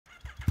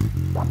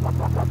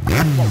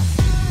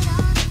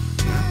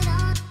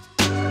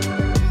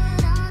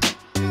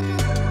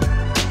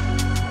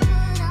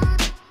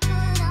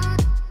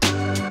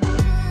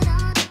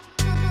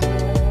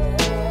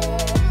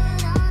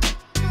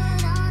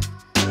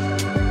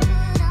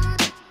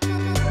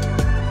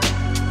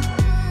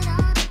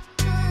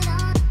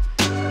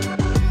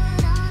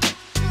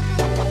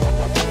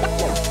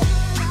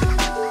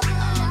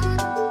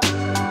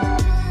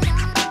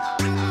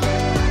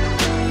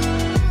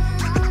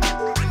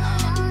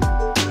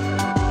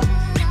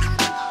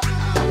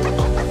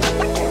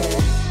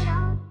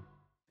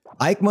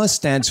EICMA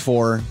stands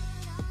for,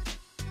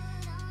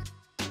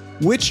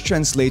 which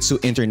translates to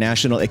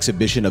International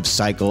Exhibition of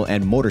Cycle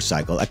and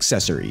Motorcycle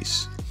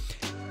Accessories.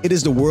 It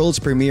is the world's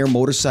premier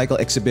motorcycle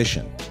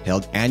exhibition,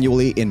 held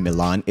annually in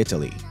Milan,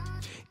 Italy.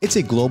 It's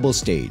a global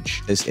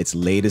stage as its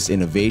latest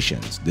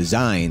innovations,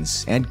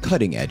 designs, and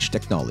cutting-edge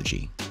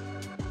technology.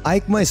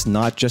 EICMA is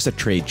not just a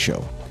trade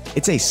show.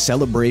 It's a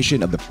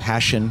celebration of the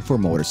passion for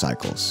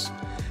motorcycles.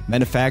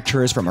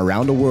 Manufacturers from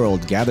around the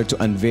world gather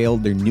to unveil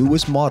their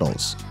newest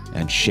models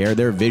and share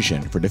their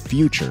vision for the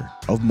future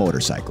of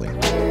motorcycling.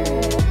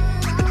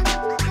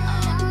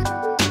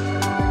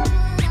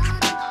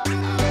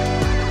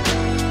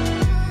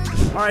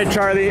 All right,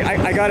 Charlie,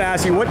 I gotta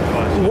ask you,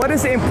 what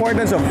is the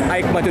importance of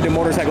EICMA to the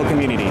motorcycle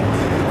community?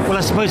 Well,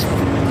 I suppose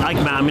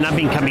EICMA, I mean, I've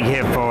been coming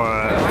here for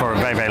a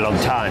very, very long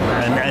time,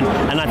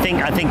 and I think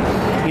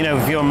you know,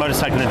 if you're a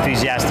motorcycle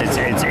enthusiast,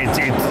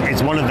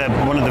 it's one of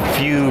the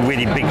few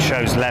really big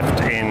shows left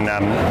in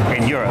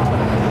Europe,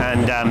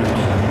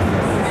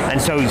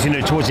 and so, you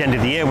know, towards the end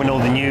of the year, when all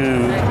the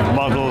new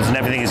models and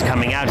everything is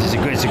coming out,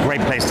 it's a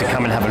great place to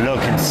come and have a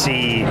look and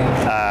see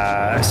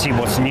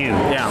what's new.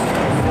 Yeah.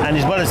 And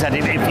as well as that,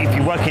 if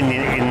you work in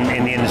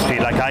the industry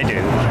like I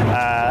do,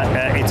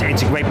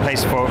 it's a great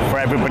place for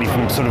everybody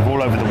from sort of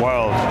all over the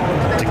world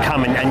to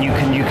come, and you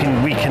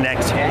can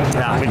reconnect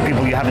with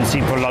people you haven't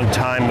seen for a long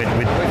time.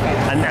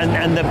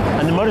 And the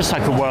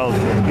motorcycle world,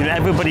 you know,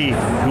 everybody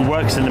who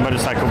works in the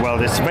motorcycle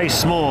world is very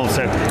small.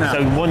 So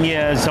one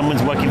year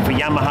someone's working for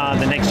Yamaha,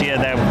 the next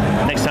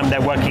time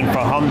they're working for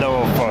Honda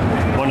or for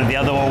one of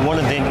the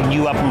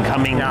new up and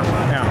coming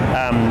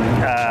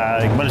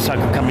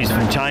motorcycle companies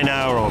from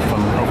China or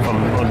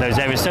from those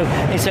areas. So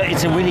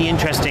it's a really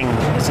interesting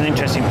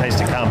place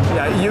to come.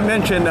 Yeah, you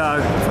mentioned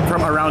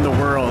from around the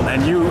world,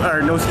 and you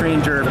are no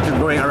stranger to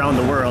going around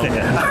the world.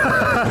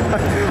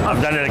 I've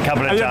done it a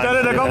couple of times. You've done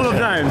it a couple of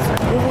times.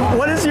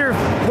 What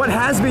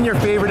has been your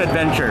favorite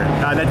adventure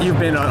that you've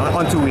been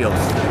on two wheels?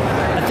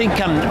 I think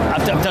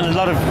I've done a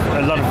lot of.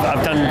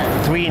 I've done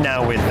 3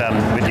 now with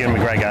Ewan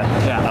McGregor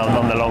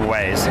on the long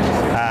ways,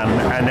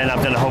 and then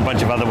I've done a whole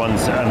bunch of other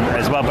ones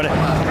as well. But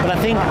I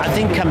think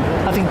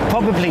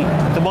probably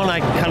the one I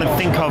kind of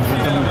think of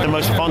the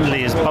most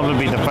fondly is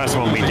probably the first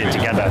one we did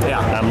together,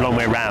 long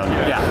way round.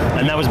 Yeah.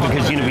 And that was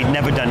because, you know, we'd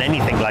never done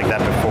anything like that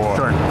before.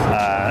 Sure.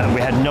 We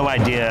had no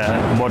idea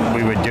what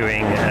we were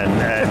doing, and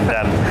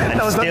that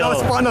was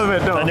fun of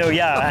it, though. I know,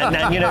 yeah.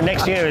 And you know,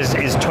 next year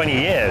is 20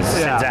 years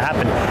since it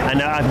happened,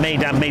 and I've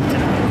made 10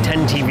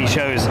 TV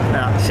shows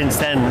since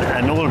then,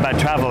 and all about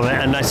travel,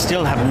 and I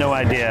still have no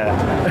idea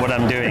what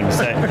I'm doing.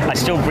 So I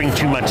still bring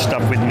too much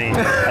stuff with me.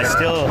 I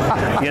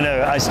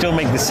still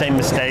make the same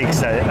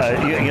mistakes.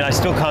 I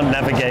still can't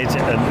navigate,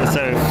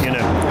 so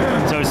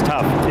it's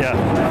tough. Yeah.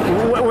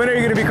 When are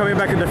you going to be coming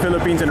back to the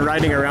Philippines and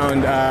riding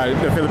around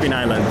the Philippine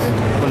Islands?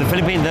 Well, the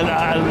Philippines.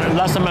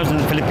 Last time I was in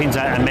the Philippines,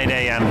 I made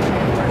a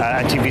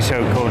TV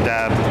show called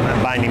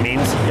By Any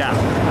Means. Yeah.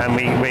 And I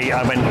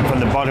went from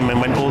the bottom and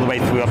went all the way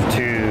through up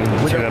to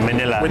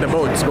Manila. With the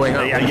boats going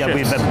up. Yeah,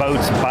 with the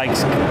boats,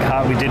 bikes,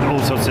 car. We did all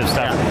sorts of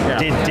stuff.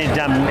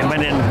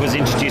 Went in, was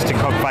introduced to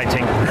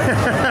cockfighting,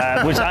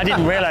 which I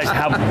didn't realize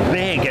how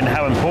big and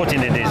how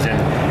important it is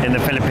in the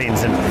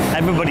Philippines. And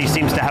everybody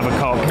seems to have a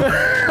cock.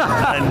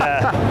 And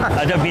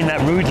I don't mean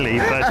that rudely,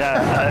 but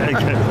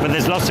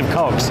there's lots of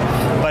cocks.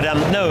 But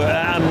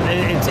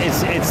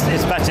it's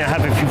fascinating. I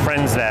have a few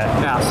friends there,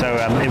 so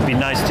it'd be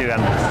nice to.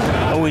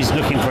 Always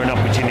looking for an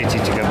opportunity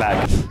to go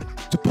back.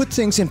 To put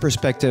things in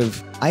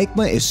perspective,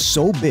 EICMA is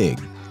so big,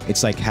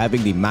 it's like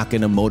having the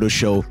Makina Moto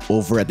Show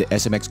over at the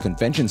SMX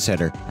Convention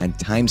Center and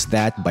times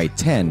that by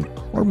 10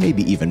 or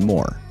maybe even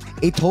more.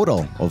 A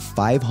total of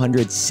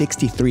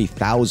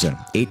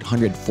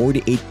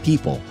 563,848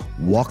 people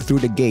walked through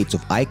the gates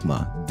of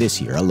EICMA this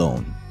year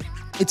alone.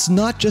 It's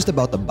not just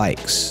about the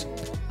bikes.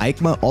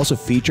 EICMA also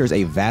features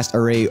a vast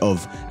array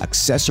of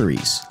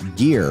accessories,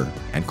 gear,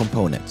 and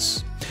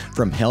components.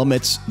 From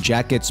helmets,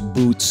 jackets,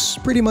 boots,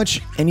 pretty much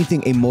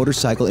anything a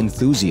motorcycle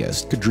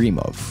enthusiast could dream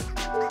of.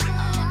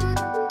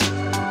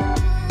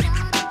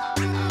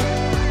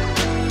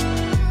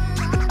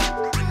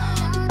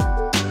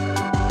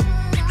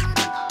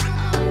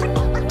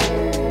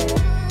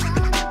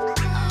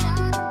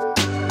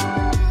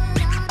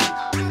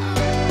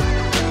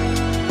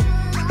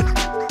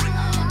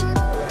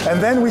 And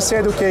then we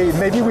said, okay,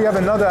 maybe we have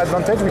another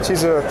advantage, which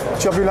is a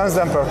turbulence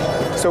damper.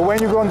 So when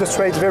you go on the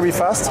straight very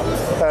fast,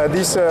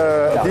 this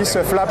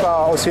flap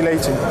are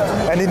oscillating.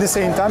 And at the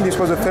same time, this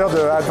was the third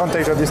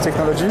advantage of this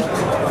technology.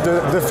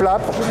 The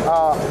flap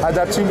are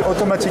adapting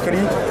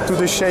automatically to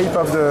the shape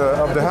of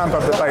the hump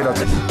of the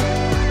pilot.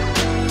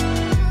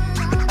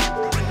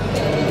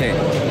 Okay,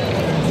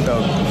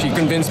 so she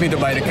convinced me to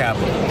buy the cap.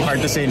 Hard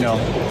to say no.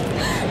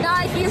 No,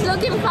 he's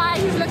looking fine.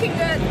 He's looking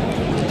good.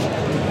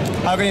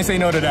 How can you say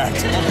no to that?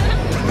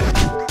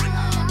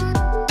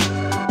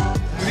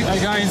 Hi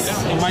guys,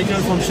 I'm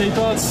Michael from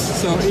Shapeouts.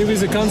 So here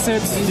is the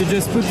concept. You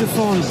just put the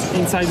phone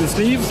inside the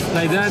sleeve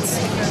like that.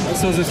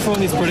 So the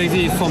phone is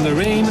protected from the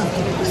rain,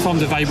 from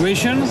the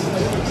vibration.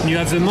 You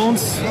have the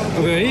mount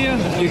over here.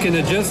 You can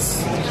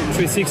adjust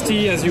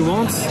 360 as you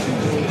want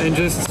and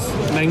just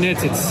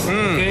magnet it.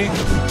 Okay.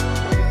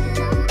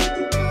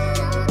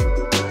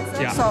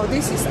 Yeah. So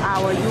this is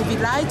our UV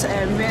light,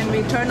 and when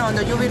we turn on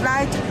the UV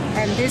light,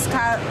 and this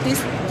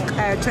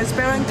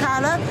transparent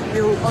color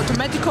will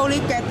automatically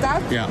get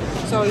dark. Yeah.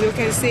 So you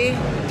can see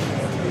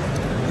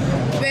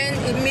when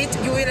it emits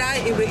UV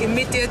light, it will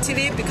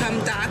immediately become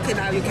dark.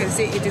 Now you can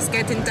see it is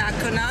getting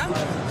darker now.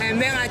 And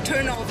when I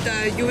turn off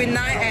the UV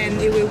light,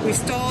 and it will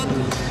restore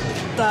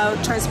the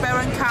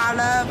transparent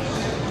color.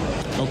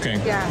 Okay.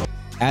 Yeah.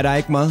 At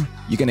EICMA,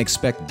 you can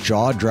expect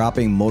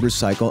jaw-dropping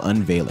motorcycle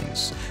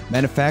unveilings.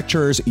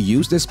 Manufacturers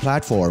use this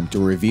platform to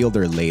reveal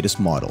their latest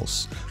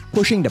models,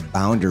 pushing the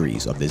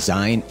boundaries of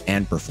design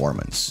and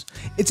performance.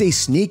 It's a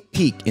sneak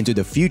peek into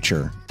the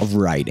future of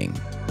riding.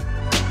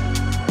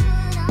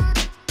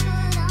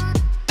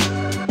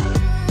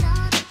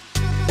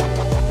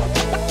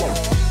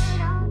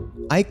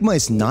 EICMA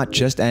is not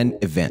just an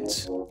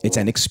event, it's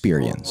an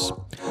experience.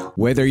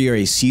 Whether you're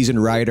a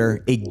seasoned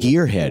rider, a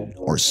gearhead,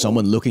 or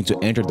someone looking to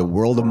enter the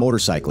world of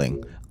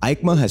motorcycling,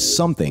 EICMA has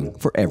something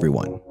for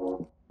everyone.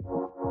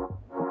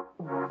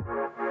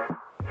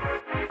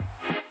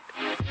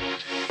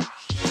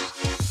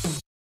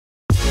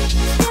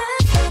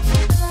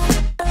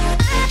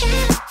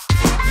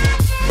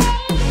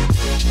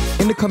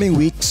 In the coming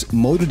weeks,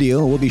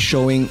 MotoDeal will be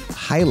showing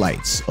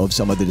highlights of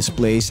some of the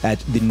displays at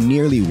the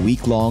nearly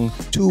week-long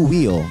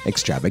two-wheel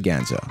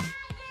extravaganza.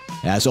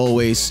 As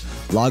always,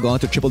 log on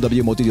to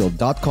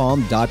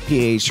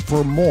www.motodeal.com.ph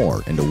for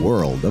more in the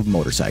world of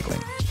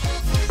motorcycling.